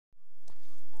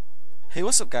Hey,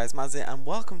 what's up guys, Mazzy, and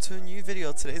welcome to a new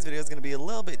video. Today's video is going to be a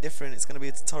little bit different. It's going to be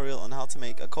a tutorial on how to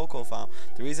make a cocoa farm.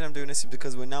 The reason I'm doing this is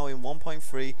because we're now in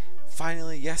 1.3.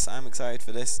 Finally, yes, I'm excited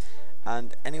for this.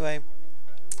 And anyway,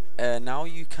 now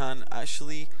you can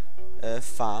actually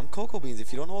farm cocoa beans.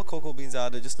 If you don't know what cocoa beans are,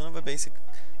 they're just another basic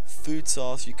food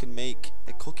source you can make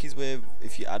cookies with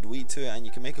if you add wheat to it, and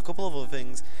you can make a couple of other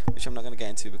things which I'm not going to get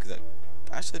into because I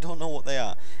actually don't know what they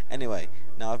are. Anyway,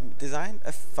 now I've designed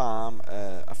a farm,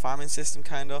 a farming system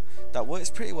kind of that works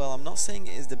pretty well. I'm not saying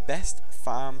it is the best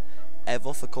farm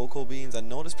ever for cocoa beans. I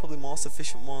know there's probably more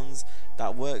sufficient ones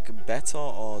that work better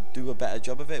or do a better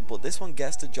job of it, but this one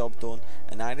gets the job done,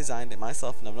 and I designed it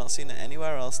myself, and I've not seen it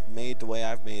anywhere else made the way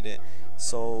I've made it.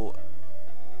 So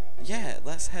yeah,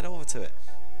 let's head over to it.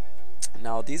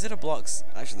 Now these are the blocks.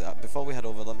 Actually, before we head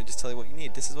over, let me just tell you what you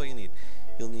need. This is what you need.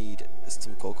 You'll need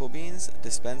some cocoa beans, a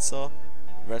dispenser,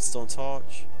 redstone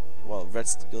torch. Well,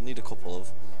 you'll need a couple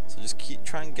of. So just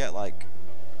try and get like,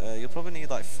 you'll probably need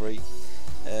like 3.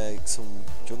 Some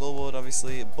jungle wood,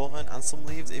 obviously, a button, and some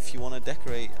leaves if you want to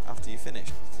decorate after you finish.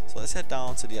 So let's head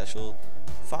down to the actual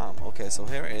farm. Okay, so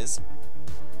here it is.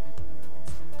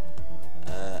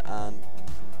 And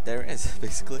there it is,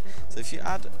 basically. So if you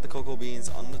add the cocoa beans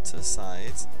on the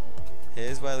sides,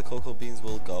 here's where the cocoa beans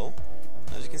will go.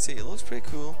 As you can see, it looks pretty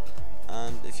cool,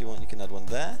 and if you want, you can add one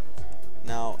there.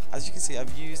 Now, as you can see,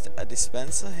 I've used a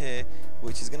dispenser here,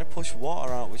 which is going to push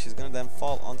water out, which is going to then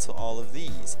fall onto all of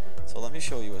these. So let me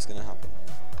show you what's going to happen.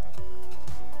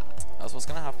 That's what's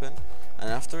going to happen, and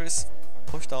after it's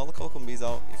pushed all the cocoa beans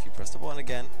out, if you press the button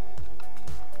again,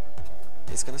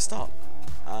 it's going to stop,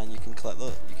 and you can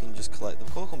just collect the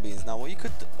cocoa beans. Now, what you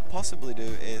could possibly do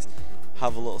is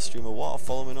have a little stream of water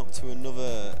following up to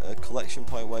another collection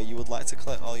point where you would like to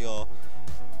collect all your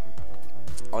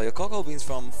cocoa beans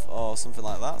from, or something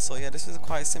like that. So yeah, this is a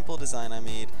quite simple design I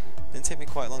made. Didn't take me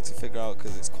quite long to figure out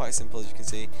because it's quite simple, as you can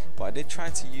see, but I did try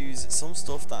to use some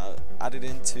stuff that I added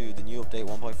into the new update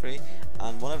 1.3,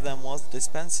 and one of them was the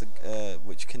dispenser,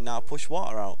 which can now push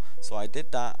water out. So I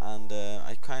did that, and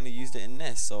I kind of used it in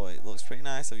this, so it looks pretty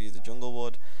nice. I've used the jungle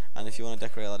wood, and if you want to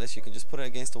decorate like this, you can just put it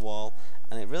against the wall,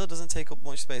 and it really doesn't take up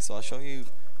much space. So I'll show you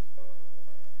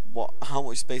how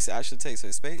much space it actually takes. So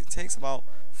it takes about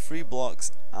 3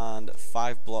 blocks and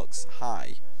 5 blocks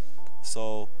high.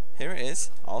 So here it is,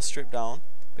 all stripped down.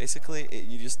 Basically,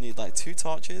 you just need like 2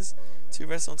 torches, 2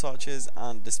 redstone torches,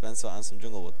 and dispenser and some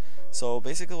jungle wood. So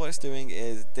basically, what it's doing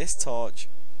is this torch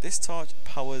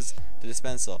powers the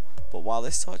dispenser, but while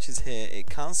this torch is here, it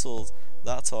cancels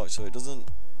that torch, so it doesn't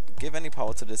give any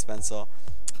power to the dispenser.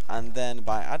 And then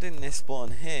by adding this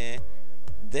button here,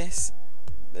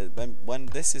 when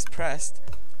this is pressed,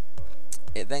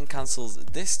 it then cancels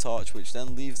this torch, which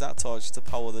then leaves that torch to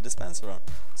power the dispenser on.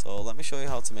 So let me show you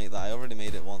how to make that. I already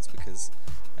made it once because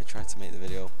I tried to make the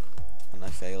video and I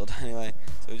failed. Anyway,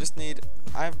 so we just need,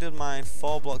 I've done mine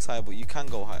 4 blocks high, but you can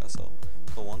go higher. So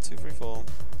go 1 2 3 4, 1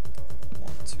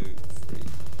 2 3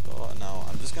 4. Now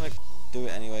I'm just gonna do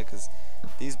it anyway because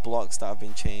these blocks that have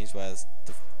been changed, whereas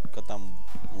the goddamn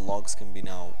logs can be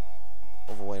now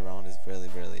other way around, is really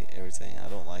irritating. I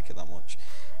don't like it that much.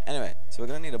 Anyway, so we're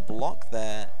going to need a block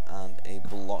there and a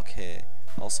block here.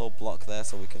 Also a block there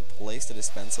so we can place the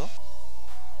dispenser.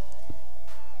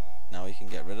 Now we can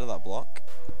get rid of that block.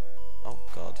 Oh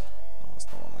god, that's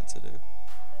not what I meant to do.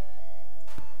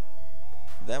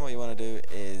 Then what you want to do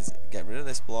is get rid of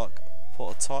this block,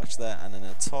 put a torch there, and then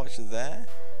a torch there,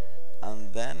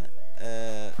 and then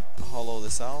hollow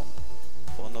this out,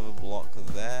 put another block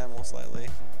there most likely,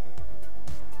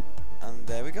 and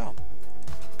there we go.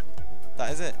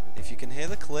 That is it. If you can hear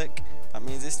the click, that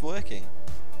means it's working.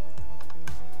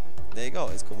 There you go,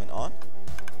 it's coming on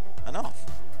and off,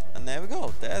 and there we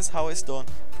go. There's how it's done.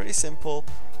 Pretty simple.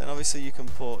 Then obviously you can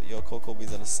put your cocoa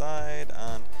beans on the side,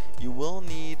 and you will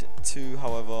need to,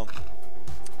 however,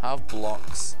 have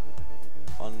blocks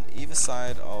on either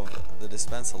side of the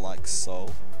dispenser like so.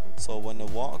 So when the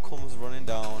water comes running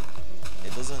down,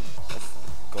 it doesn't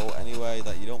go anywhere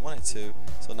that you don't want it to.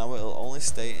 So now it will only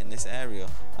stay in this area,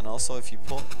 and also if you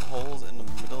put holes in the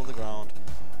middle of the ground,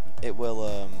 it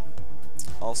will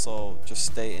also just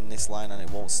stay in this line, and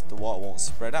the water won't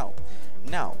spread out.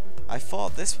 Now I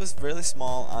thought this was really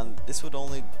small, and this would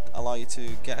only allow you to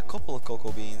get a couple of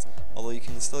cocoa beans, although you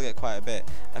can still get quite a bit.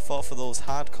 I thought for those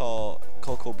hardcore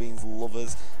cocoa beans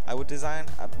lovers, I would design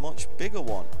a much bigger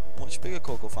one, much bigger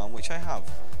cocoa farm, which I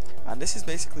have. And this is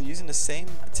basically using the same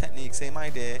technique, same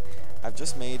idea. I've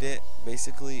just made it,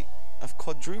 basically I've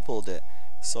quadrupled it.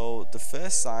 So the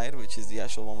first side, which is the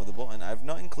actual one with the button, I've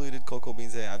not included cocoa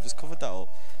beans here, I've just covered that up.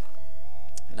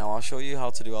 Now I'll show you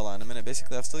how to do all that in a minute.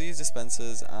 Basically I've still used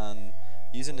dispensers and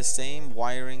using the same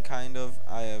wiring kind of,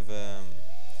 I have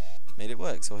made it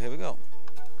work. So here we go.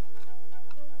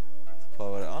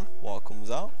 Power it on, water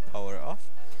comes out, power it off.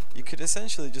 You could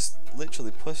essentially just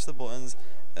literally push the buttons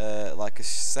like a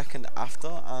second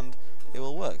after and it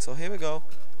will work. So here we go.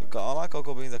 We've got all our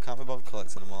cocoa beans. I can't be bothered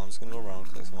collecting them all. I'm just going to go around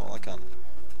collecting all I can.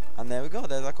 And there we go,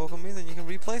 there's our cocoa beans, and you can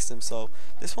replace them. So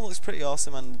this one looks pretty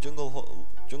awesome, and jungle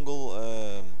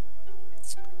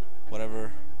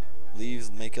whatever leaves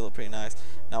make it look pretty nice.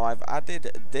 Now I've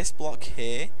added this block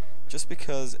here just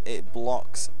because it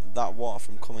blocks that water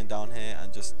from coming down here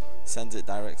and just sends it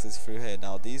directly through here.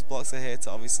 Now these blocks are here to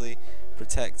obviously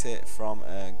protect it from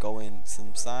going to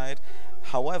the side.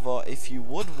 However, if you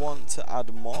would want to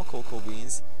add more cocoa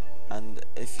beans, and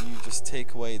if you just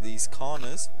take away these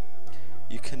corners,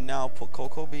 you can now put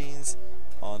cocoa beans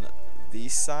on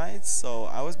these sides. So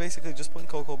I was basically just putting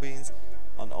cocoa beans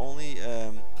on only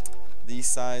these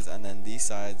sides and then these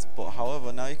sides, but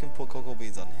however now you can put cocoa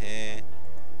beans on here,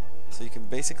 so you can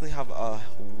basically have a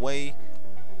way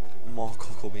more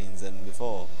cocoa beans than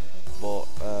before. But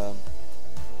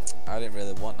I didn't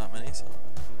really want that many, so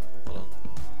hold on.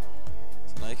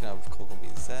 So now you can have cocoa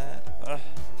beans there, there.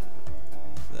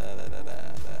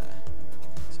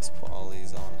 Just put all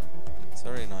these on. It's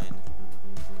very annoying.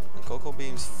 And cocoa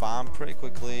beans farm pretty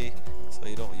quickly, so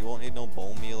you won't need no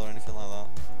bone meal or anything like that.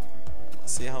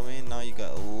 See how I mean? Now you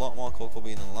got a lot more cocoa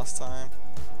bean than last time.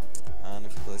 And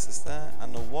if you place this there,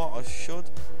 and the water should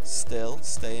still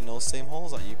stay in those same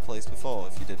holes that you placed before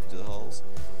if you didn't do the holes.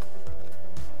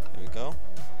 Here we go.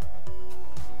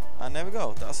 And there we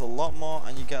go. That's a lot more,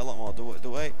 and you get a lot more.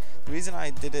 The reason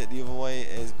I did it the other way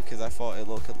is because I thought it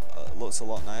looks a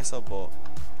lot nicer, but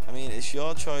I mean, it's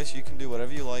your choice. You can do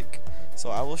whatever you like. So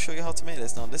I will show you how to make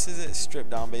this. Now this is it stripped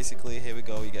down basically. Here we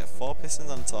go. You get 4 pistons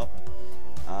on top,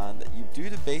 and you do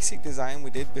the basic design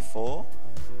we did before,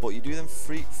 but you do them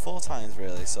 4 times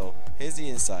really. So here's the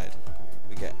inside.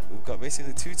 We've got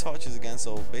basically 2 torches again.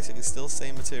 So basically still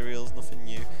same materials, nothing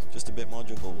new, just a bit more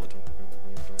jungle wood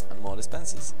and more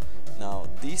dispensers. Now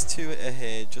these 2 are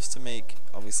here just to make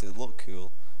obviously look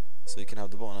cool, so you can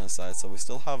have the button on the side. So we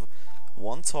still have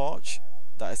 1 torch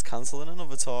that is cancelling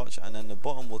another torch, and then the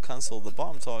bottom will cancel the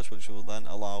bottom torch, which will then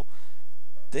allow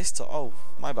this to, oh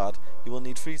my bad, you will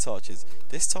need 3 torches.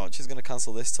 This torch is going to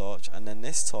cancel this torch, and then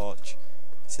this torch,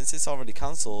 since it's already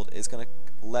cancelled, is going to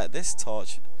let this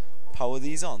torch power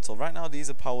these on. So right now these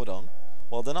are powered on.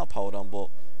 Well, they're not powered on,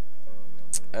 but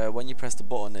when you press the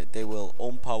button they will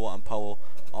unpower and power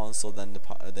on, so then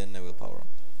they will power on.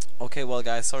 Okay, well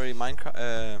guys, sorry,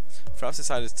 Minecraft Fraps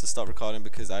decided to stop recording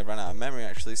because I ran out of memory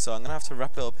actually, so I'm gonna have to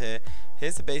wrap it up here.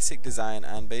 Here's the basic design,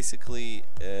 and basically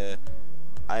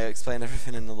I explained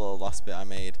everything in the little last bit I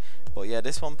made. But yeah,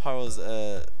 this one powers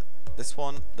this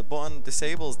one. The button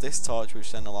disables this torch,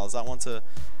 which then allows that one to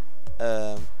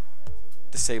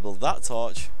disable that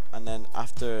torch, and then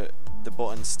after the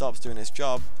button stops doing its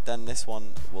job, then this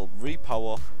one will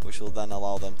repower, which will then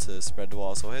allow them to spread the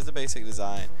water. So here's the basic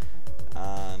design.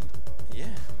 And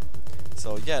yeah,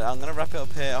 so yeah, I'm gonna wrap it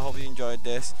up here. I hope you enjoyed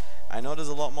this. I know there's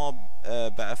a lot more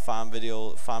better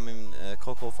farming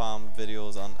cocoa farm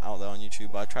videos out there on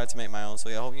YouTube, but I tried to make my own. So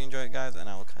yeah, I hope you enjoy it guys, and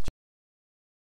I will catch you.